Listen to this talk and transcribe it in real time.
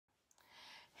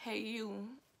Hey you,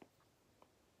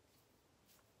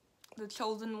 the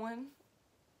chosen one,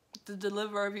 the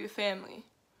deliverer of your family.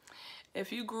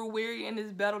 If you grew weary in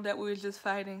this battle that we were just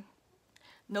fighting,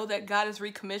 know that God is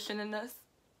recommissioning us.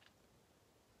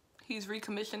 He's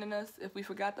recommissioning us if we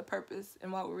forgot the purpose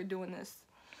and why we were doing this.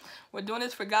 We're doing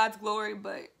this for God's glory,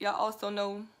 but y'all also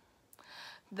know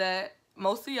that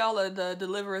most of y'all are the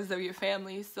deliverers of your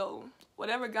family. So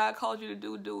whatever God called you to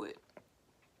do, do it.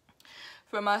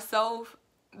 For myself,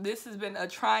 this has been a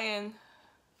trying,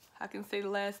 I can say the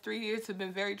last 3 years have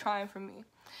been very trying for me.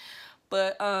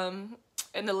 But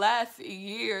in the last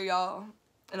year, y'all,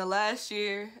 in the last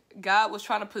year, God was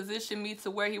trying to position me to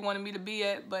where he wanted me to be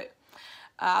at, but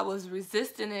I was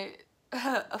resisting it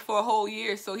for a whole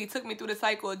year. So he took me through the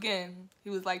cycle again. He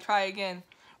was like, try again.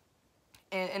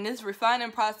 And in this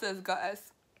refining process,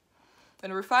 guys,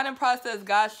 in the refining process,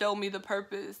 God showed me the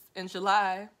purpose in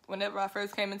July, whenever I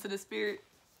first came into the Spirit.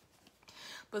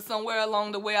 But somewhere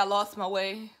along the way, I lost my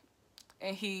way.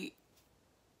 And he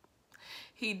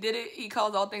did it. He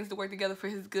caused all things to work together for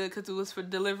his good, because it was for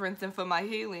deliverance and for my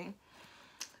healing.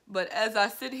 But as I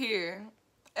sit here,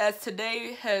 as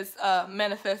today has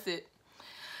manifested,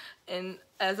 and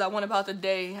as I went about the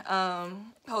day,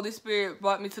 Holy Spirit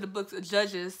brought me to the books of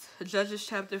Judges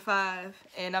chapter 5.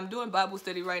 And I'm doing Bible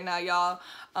study right now, y'all.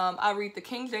 I read the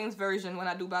King James Version when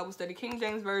I do Bible study. King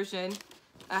James Version.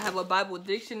 I have a Bible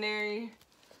dictionary.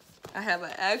 I have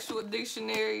an actual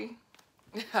dictionary.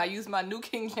 I use my New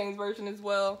King James Version as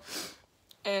well.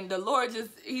 And the Lord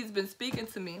he's been speaking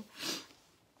to me.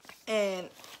 And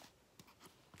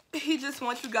he just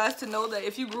wants you guys to know that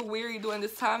if you grew weary during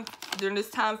this time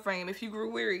frame, if you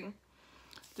grew weary,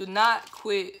 do not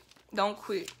quit. Don't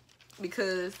quit.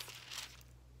 Because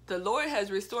the Lord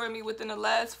has restored me within the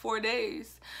last 4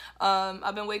 days.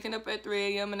 I've been waking up at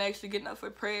 3 a.m. and actually getting up for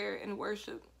prayer and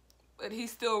worship. But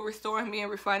he's still restoring me and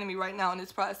refining me right now in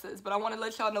this process. But I want to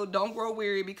let y'all know, don't grow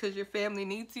weary, because your family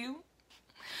needs you.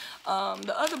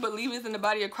 The other believers in the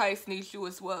body of Christ need you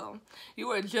as well.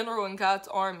 You are a general in God's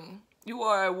army. You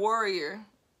are a warrior.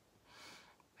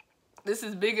 This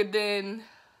is bigger than,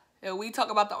 we talk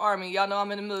about the army. Y'all know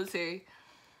I'm in the military.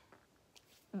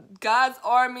 God's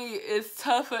army is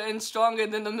tougher and stronger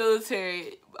than the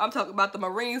military. I'm talking about the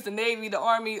Marines, the Navy, the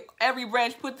Army, every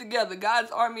branch put together.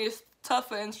 God's army is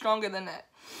tougher and stronger than that.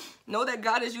 Know that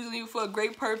God is using you for a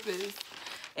great purpose.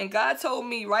 And God told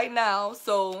me right now,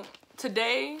 so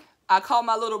today I called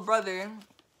my little brother.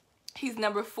 He's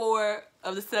number 4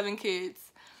 of the 7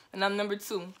 kids. And I'm number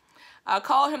 2. I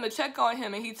called him to check on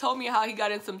him, and he told me how he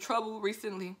got in some trouble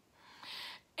recently.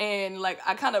 And like,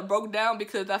 I kind of broke down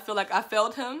because I feel like I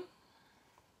failed him,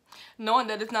 knowing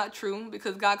that it's not true,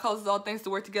 because God causes all things to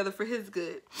work together for his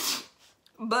good.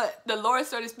 But the Lord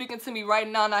started speaking to me right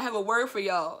now, and I have a word for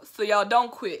y'all. So y'all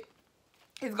don't quit.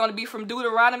 It's going to be from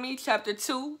Deuteronomy chapter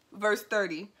 2, verse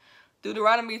 30.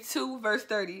 Deuteronomy 2, verse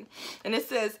 30. And it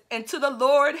says, "And to the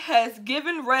Lord has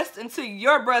given rest unto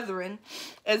your brethren,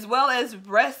 as well as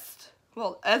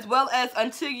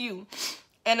unto you,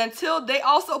 and until they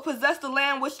also possess the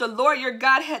land which the Lord your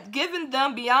God hath given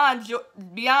them beyond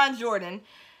Jordan.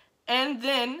 And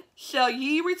then shall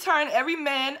ye return every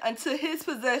man unto his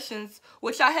possessions,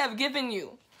 which I have given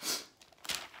you."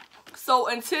 So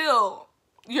until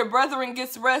your brethren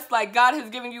gets rest, like God has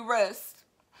given you rest.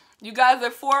 You guys are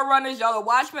forerunners. Y'all are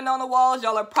watchmen on the walls.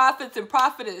 Y'all are prophets and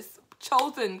prophetess,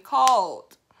 chosen,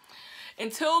 called.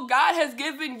 Until God has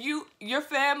given you, your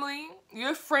family,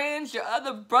 your friends, your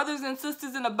other brothers and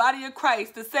sisters in the body of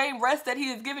Christ, the same rest that he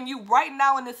has given you right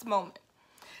now in this moment.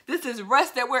 This is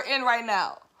rest that we're in right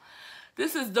now.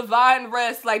 This is divine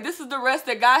rest. Like, this is the rest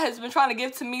that God has been trying to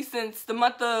give to me since the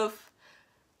month of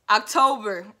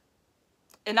October.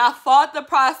 And I fought the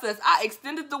process. I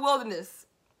extended the wilderness.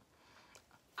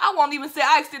 I won't even say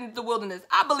I extended the wilderness.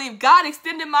 I believe God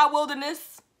extended my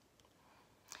wilderness.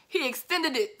 He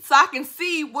extended it so I can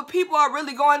see what people are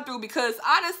really going through. Because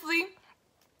honestly,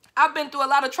 I've been through a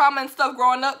lot of trauma and stuff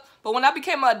growing up. But when I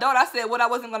became an adult, I said what I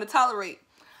wasn't going to tolerate.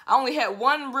 I only had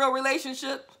one real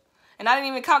relationship. And I didn't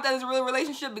even count that as a real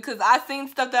relationship, because I seen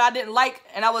stuff that I didn't like.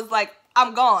 And I was like,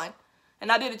 I'm gone.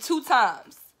 And I did it 2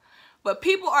 times. But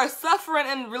people are suffering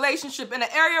in relationship, in an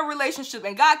area of relationship,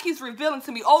 and God keeps revealing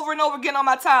to me over and over again on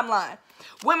my timeline.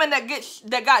 Women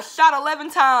that got shot 11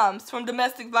 times from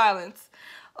domestic violence.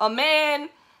 A man,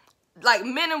 like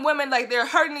men and women, like they're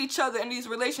hurting each other in these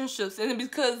relationships, and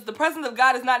because the presence of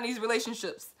God is not in these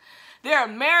relationships. They're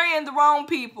marrying the wrong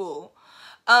people.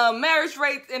 Marriage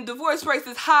rates and divorce rates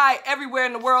is high everywhere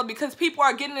in the world because people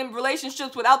are getting in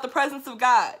relationships without the presence of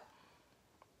God.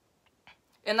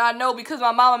 And I know because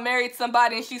my mama married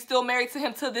somebody and she's still married to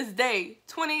him to this day,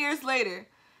 20 years later.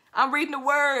 I'm reading the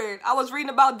word. I was reading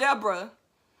about Deborah.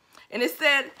 And it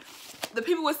said the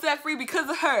people were set free because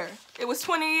of her. It was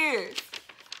 20 years.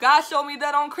 God showed me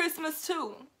that on Christmas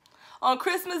too. On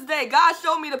Christmas Day, God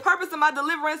showed me the purpose of my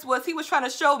deliverance was he was trying to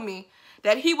show me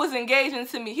that he was engaging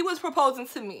to me. He was proposing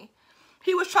to me.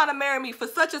 He was trying to marry me for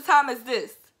such a time as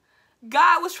this.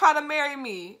 God was trying to marry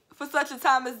me for such a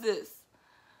time as this.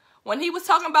 When he was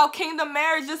talking about kingdom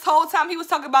marriage this whole time, he was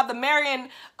talking about the marrying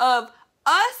of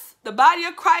us, the body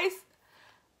of Christ,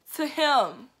 to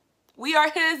him. We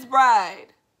are his bride.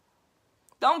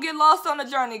 Don't get lost on the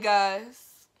journey,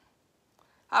 guys.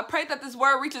 I pray that this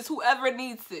word reaches whoever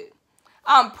needs it.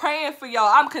 I'm praying for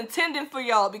y'all. I'm contending for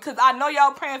y'all because I know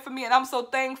y'all praying for me and I'm so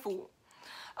thankful.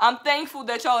 I'm thankful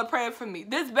that y'all are praying for me.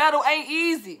 This battle ain't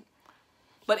easy,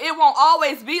 but it won't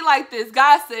always be like this.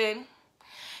 God said,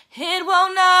 it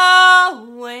won't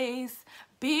always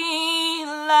be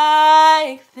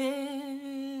like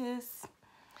this.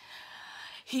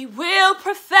 He will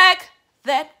perfect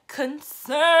that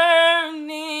concerning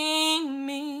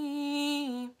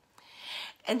me.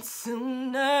 And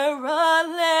sooner or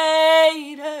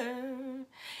later,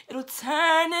 it'll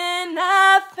turn in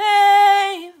our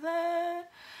favor.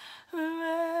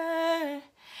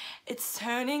 It's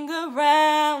turning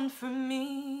around for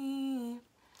me.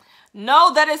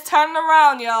 Know that it's turning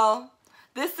around, y'all.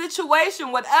 This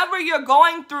situation, whatever you're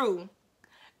going through,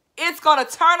 it's going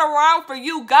to turn around for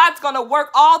you. God's going to work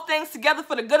all things together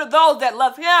for the good of those that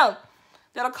love him,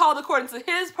 that are called according to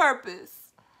his purpose.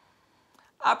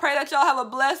 I pray that y'all have a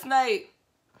blessed night.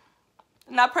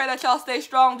 And I pray that y'all stay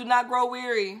strong. Do not grow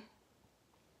weary.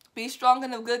 Be strong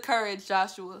and of good courage,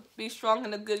 Joshua. Be strong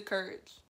and of good courage.